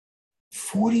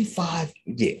 45.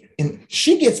 Yeah. And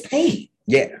she gets paid.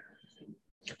 Yeah.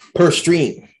 Per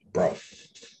stream, bro.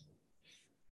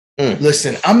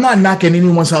 Listen, I'm not knocking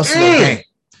anyone's hustle or game.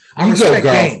 I respect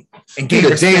game. And do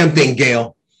the damn thing,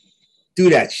 Gail. Do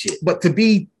that shit. But to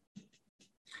be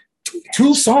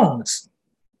 2 songs,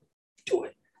 do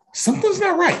it. Something's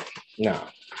not right. Nah,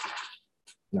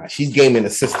 she's gaming the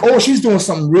system. Or she's doing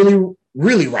something really,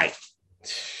 really right.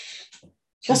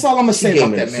 That's all I'm gonna say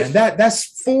about that, man.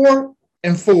 That's 4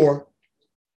 and 4,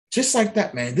 just like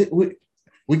that, man.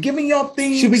 We're giving y'all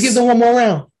things. Should we give them one more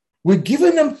round? We're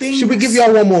giving them things. Should we give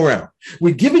y'all one more round?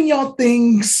 We're giving y'all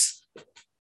things.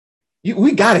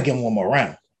 We gotta give them one more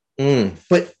round.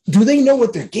 But do they know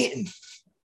what they're getting?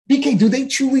 BK, do they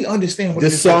truly understand what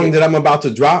this song that I'm about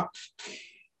to drop?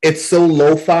 It's so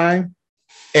lo-fi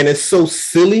and it's so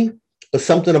silly, but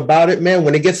something about it, man.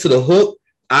 When it gets to the hook,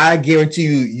 I guarantee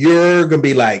you're gonna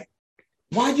be like,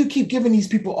 why do you keep giving these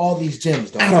people all these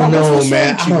gems, though? I don't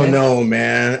know,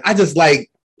 man. I just like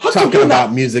talking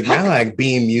about music, man. I like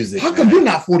being music. How come you're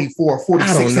not 44,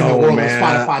 46 in the world on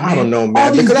Spotify, man? I don't know,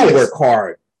 man. Because I work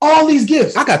hard. All these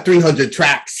gifts. I got 300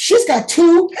 tracks. She's got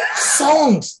 2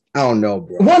 songs. I don't know,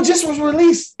 bro. One just was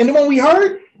released, and the one we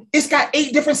heard, it's got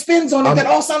 8 different spins on it that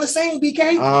all sound the same,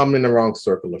 BK. I'm in the wrong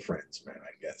circle of friends, man, I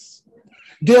guess.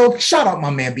 Gil, shout out my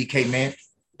man, BK, man.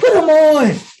 Put him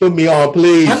on. Put me on,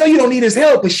 please. I know you don't need his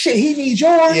help, but shit, he needs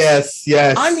yours. Yes.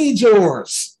 I need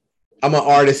yours. I'm an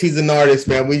artist. He's an artist,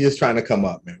 man. We just trying to come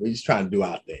up, man. We just trying to do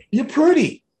our thing. You're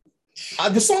pretty.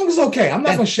 The song is okay. I'm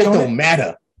not going to shit on it. Don't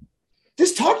matter.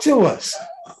 Just talk to us.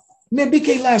 Man,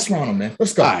 BK, last round, man.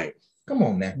 Let's go. All right. Come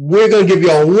on, man. We're going to give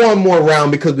y'all one more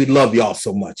round because we love y'all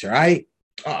so much, all right?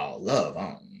 Oh, love. I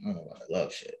don't know about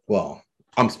love shit. Well,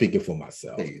 I'm speaking for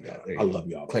myself. There you go. I love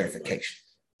y'all. Clarification.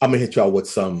 I'm going to hit y'all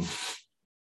with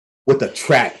a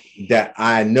track that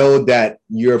I know that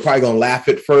you're probably going to laugh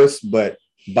at first, but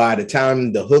by the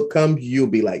time the hook comes, you'll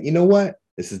be like, you know what?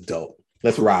 This is dope.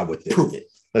 Let's ride with this. Prove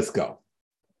it. Let's go.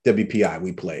 WPI,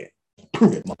 we play it.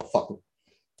 Prove it, motherfucker.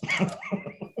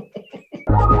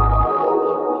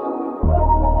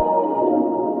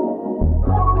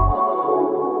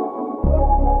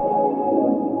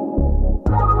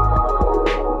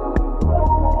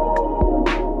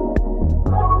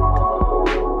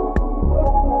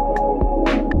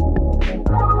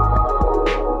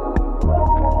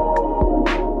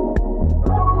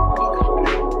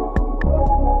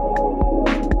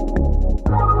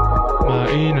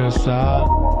さ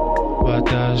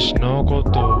私のこ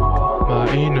とは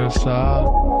マイヌさ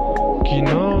昨日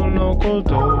のこ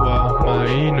とはマ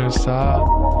イヌさ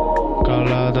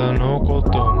体のこ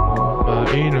ともマ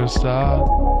イヌさ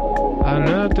あ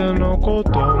なたのこと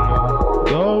も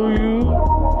どういう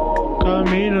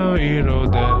髪の色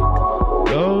で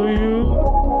どういう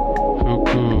服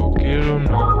を着るの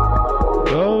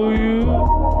どういう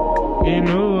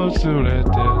犬を連れて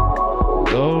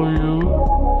どういう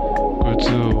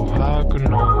靴を履く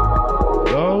の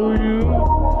どういう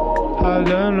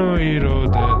肌の色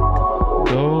で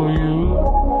どういう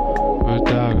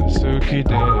歌が好きで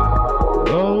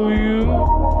どういう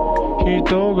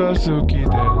人が好きで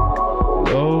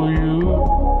どういう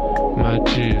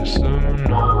街へ住む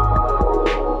の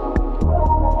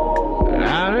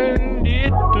I need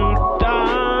to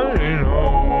die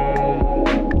alone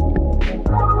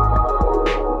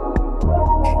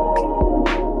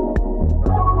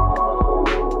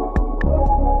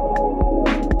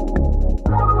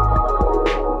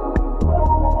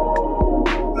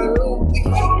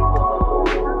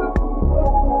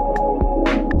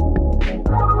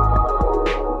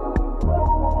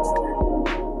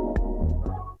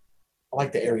I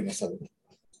like the airiness of it.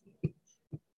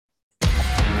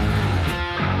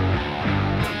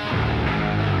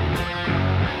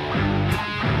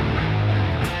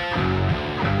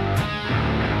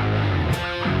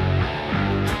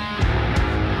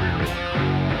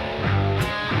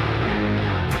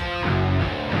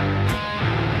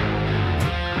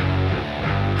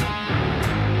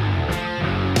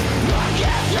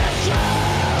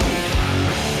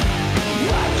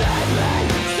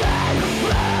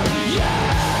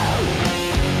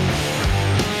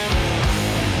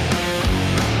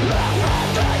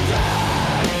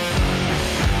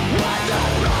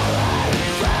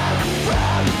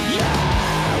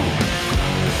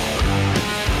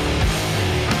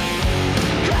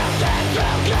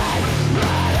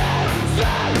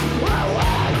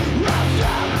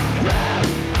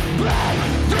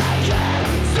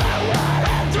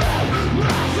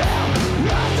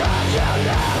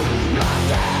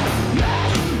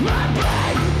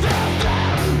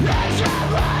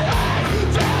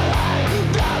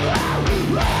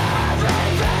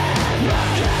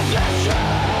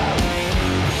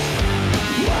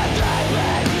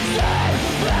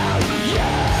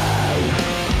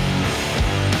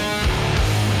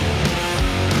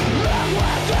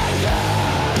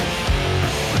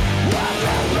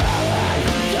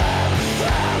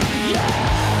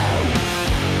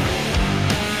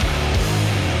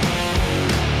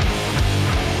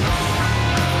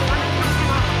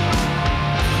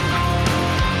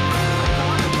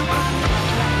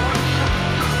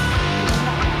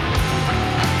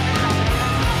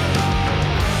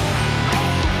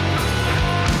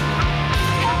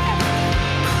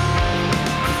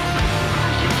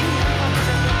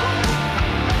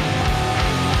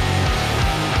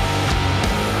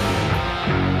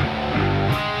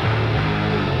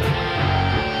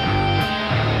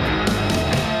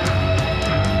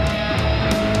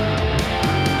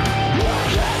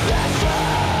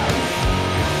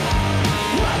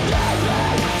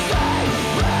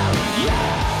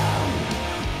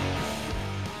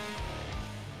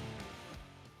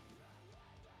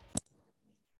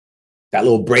 That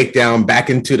little breakdown back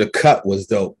into the cut was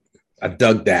dope. I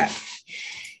dug that.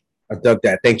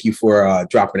 Thank you for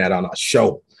dropping that on our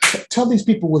show. Tell these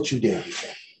people what you did.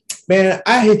 Man,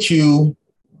 I hit you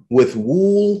with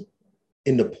Wool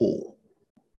in the Pool.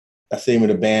 That's the name of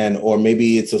the band, or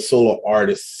maybe it's a solo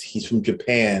artist. He's from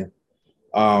Japan.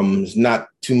 There's not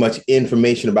too much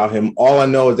information about him. All I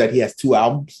know is that he has 2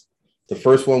 albums. The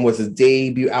first one was his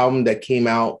debut album that came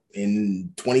out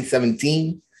in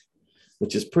 2017,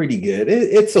 which is pretty good.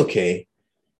 It's okay.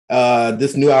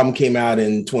 This new album came out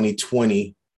in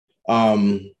 2020.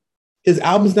 His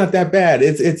album's not that bad.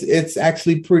 It's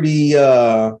actually pretty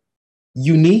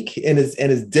unique and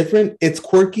is different. It's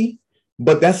quirky.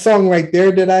 But that song right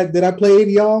there that I played,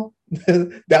 y'all,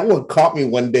 that one caught me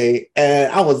one day,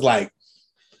 and I was like,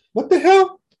 "What the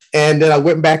hell?" And then I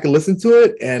went back and listened to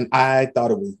it, and I thought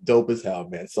it was dope as hell,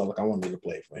 man. So like, I wanted to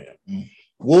play it for him.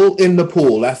 Wool in the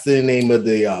Pool. That's the name of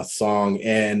the song,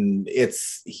 and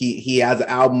he has an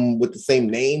album with the same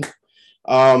name.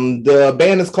 The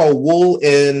band is called Wool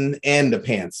in and the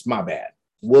Pants. My bad.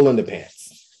 Wool in the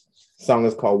Pants. The song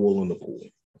is called Wool in the Pool.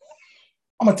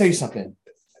 I'm gonna tell you something.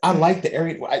 I like the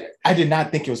area. I did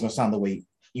not think it was gonna sound the way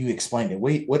you explained it.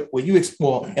 Wait, what you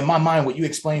well, in my mind, what you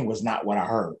explained was not what I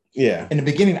heard. Yeah. In the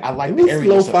beginning, I liked the area.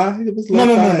 Lo-fi. It was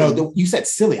lo-fi. No. You said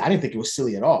silly. I didn't think it was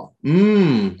silly at all.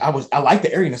 I liked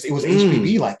the airiness. It was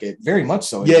HPB like it, very much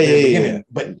so. Yeah.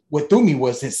 But what threw me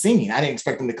was his singing. I didn't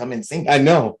expect him to come in singing. I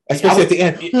know, especially at the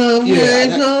end.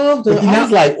 I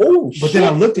was like, oh. But then I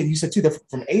looked at you said too. They're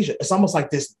from Asia. It's almost like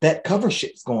that cover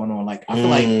shit's going on. Like I feel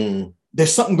like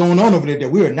there's something going on over there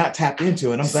that we are not tapped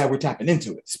into, and I'm glad we're tapping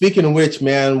into it. Speaking of which,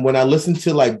 man, when I listened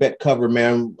to like Bet Cover,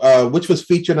 man, which was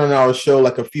featured on our show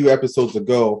like a few episodes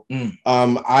ago,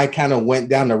 I kind of went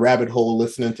down the rabbit hole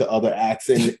listening to other acts,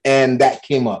 and that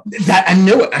came up. That I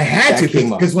knew it. I had to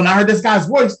because when I heard this guy's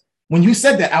voice, when you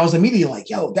said that, I was immediately like,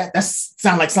 "Yo, that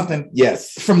sound like something."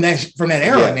 from that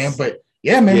era, man. But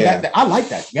yeah, man, that, I like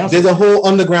that. There's a whole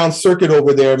underground circuit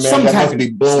over there, man. Something that must be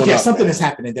blowing up. Something is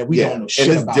happening that we don't know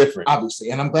shit about. Different,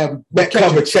 obviously. And I'm glad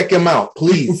check him out,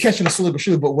 please. We're catching a slowly but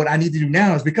surely. But what I need to do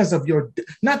now is because of your,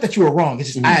 not that you were wrong.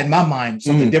 It's just I had in my mind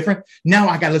something different. Now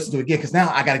I got to listen to it again because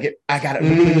now I got to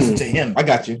really listen to him. I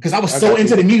got you because I was so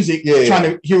into the music, trying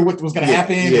to hear what was going to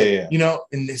happen. You know,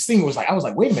 and this thing was like, I was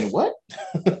like, wait a minute, what?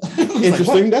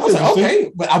 Interesting. That's interesting.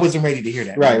 Okay, but I wasn't ready to hear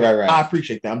that. Right. I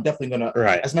appreciate that. I'm definitely gonna.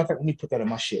 Right. As a matter of fact, let me put that in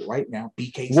my shit right now.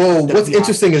 BK. Well, what's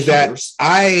interesting is that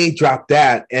I dropped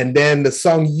that, and then the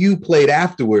song you played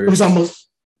afterwards. It was almost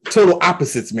total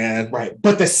opposites, man. Right,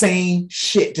 but the same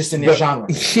shit, just in their genre.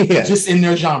 Yeah, just in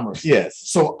their genres. Yes.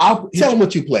 So I'll tell them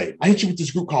what you played. I hit you with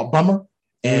this group called Bummer,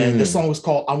 and the song was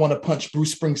called "I Want to Punch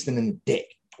Bruce Springsteen in the Dick."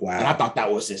 Wow. And I thought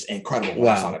that was just incredible.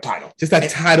 Wow. I saw the title. Just that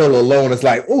title alone is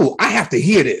like, oh, I have to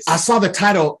hear this. I saw the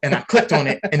title and I clicked on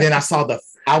it, and then I saw the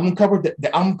album cover.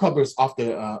 The album cover is off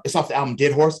the it's off the album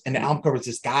Dead Horse, and the album cover is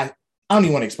this guy. I don't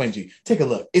even want to explain to you. Take a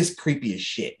look. It's creepy as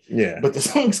shit. Yeah. But the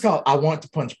song's called "I Want to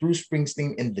Punch Bruce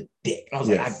Springsteen in the Dick." And I was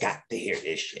like, I got to hear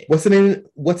this shit. What's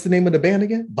the name of the band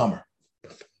again? Bummer.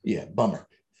 Yeah, Bummer.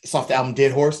 It's off the album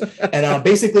Dead Horse. And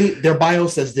basically their bio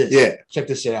says this. Yeah. Check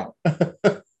this shit out.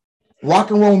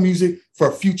 Rock and roll music for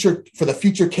the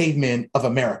future cavemen of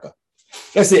America.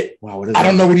 That's it. Wow, I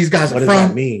don't know where these guys are from. What does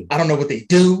that mean? I don't know what they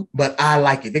do, but I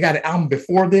like it. They got an album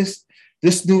before this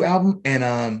new album,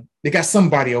 and they got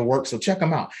some body of work, so check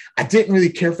them out. I didn't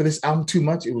really care for this album too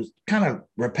much. It was kind of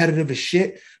repetitive as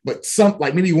shit, but some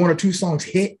like maybe one or two songs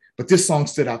hit, but this song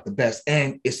stood out the best,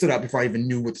 and it stood out before I even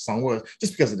knew what the song was,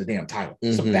 just because of the damn title.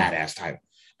 It's a badass title.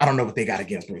 I don't know what they got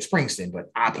against Bruce Springsteen, but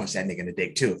I punch that nigga in the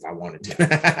dick too if I wanted to.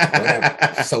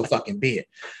 Whatever. So fucking be it.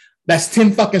 That's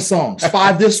 10 fucking songs.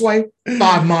 5 this way,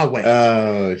 5 my way.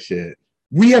 Oh, shit.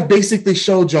 We have basically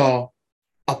showed y'all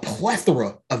a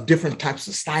plethora of different types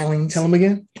of stylings. Tell them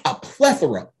again. A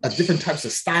plethora of different types of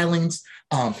stylings,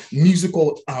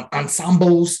 musical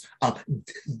ensembles,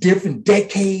 different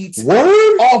decades.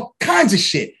 Word? All kinds of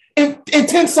shit in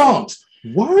 10 songs.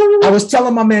 What? I was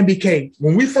telling my man BK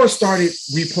when we first started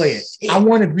Replay It, I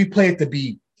wanted Replay It to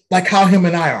be like how him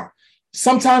and I are.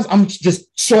 Sometimes I'm just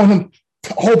showing him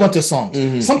a whole bunch of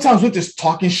songs. Sometimes we're just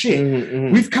talking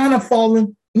shit. We've kind of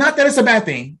fallen, not that it's a bad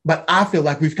thing, but I feel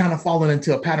like we've kind of fallen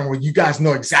into a pattern where you guys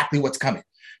know exactly what's coming.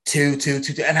 Two.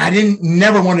 And I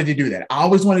never wanted to do that. I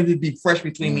always wanted to be fresh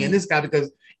between me and this guy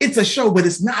because it's a show, but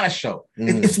it's not a show.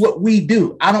 It's what we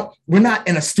do. We're not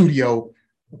in a studio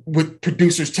with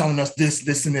producers telling us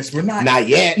this, and this. We're not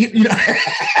yet. You know,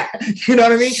 you know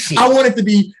what I mean? Shit. I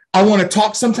want to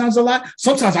talk sometimes a lot.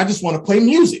 Sometimes I just want to play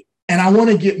music, and I want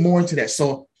to get more into that.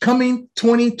 So coming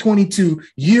 2022,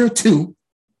 year 2,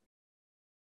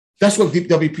 that's what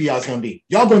WPI is going to be.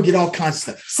 Y'all going to get all kinds of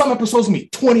stuff. Some episodes going to be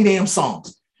 20 damn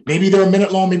songs. Maybe they're a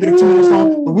minute long, maybe they're 2 minutes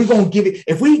long, but we're going to give it.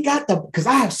 If we got because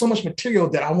I have so much material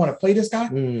that I want to play this guy,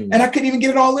 and I couldn't even get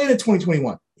it all in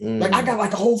 2021. Like I got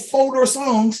like a whole folder of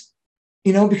songs,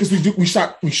 you know, because we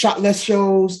shot less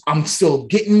shows. I'm still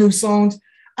getting new songs.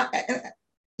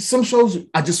 Some shows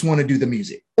I just want to do the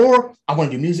music, or I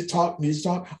want to do music talk,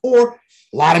 or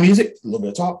a lot of music, a little bit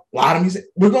of talk, a lot of music.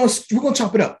 We're gonna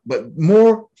chop it up, but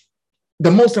more. The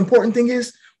most important thing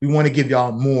is we want to give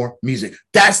y'all more music.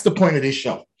 That's the point of this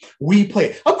show. We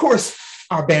play, of course,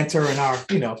 our banter and our,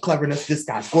 cleverness, this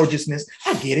guy's gorgeousness.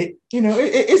 I get it.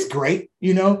 It's great,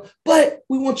 but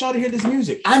we want y'all to hear this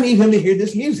music. I need him to hear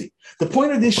this music. The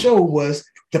point of this show was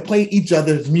to play each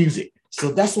other's music.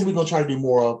 So that's what we're going to try to do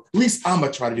more of. At least I'm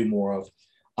going to try to do more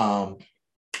of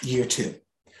year 2.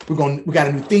 We got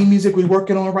a new theme music we're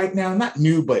working on right now. Not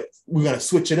new, but we're going to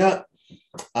switch it up.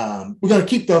 We're going to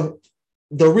keep the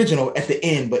original at the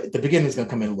end, but the beginning is going to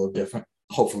come in a little different.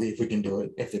 Hopefully, if we can do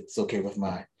it, if it's okay with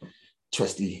my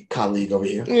trusty colleague over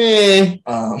here. And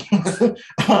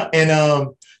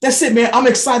that's it, man. I'm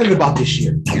excited about this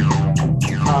year.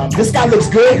 This guy looks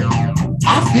good.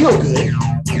 I feel good.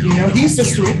 He's the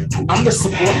street. I'm the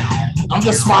support. I'm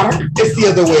the smarter. It's the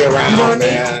other way around, you know what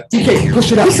man. DK,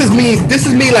 push it up. This is me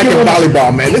like in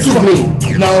volleyball, man. This is me.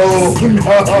 No.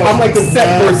 I'm like the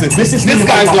set person. This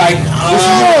guy's like,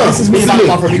 this is me.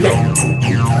 For DK.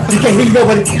 DK, here you go,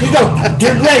 buddy. Here you go.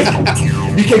 Get ready.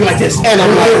 DK like this. And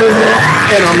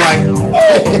I'm like,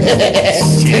 oh,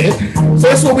 shit. So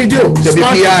that's what we do.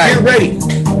 WPI. Get ready.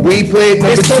 We played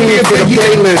number 2 for the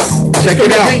playlist. Check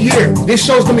it out. Year. This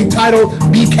show's gonna be titled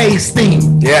BK's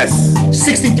Theme. Yes.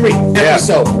 63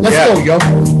 episode. Let's go, yo.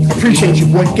 Appreciate you,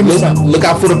 boy. Give me some. Look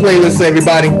out for the playlist,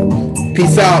 everybody.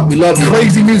 Peace out. We love you.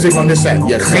 Crazy music on this set.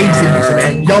 Yes, crazy music,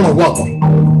 man. Y'all are welcome.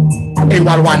 Hey,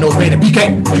 why do I know, man?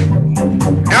 BK.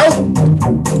 Out.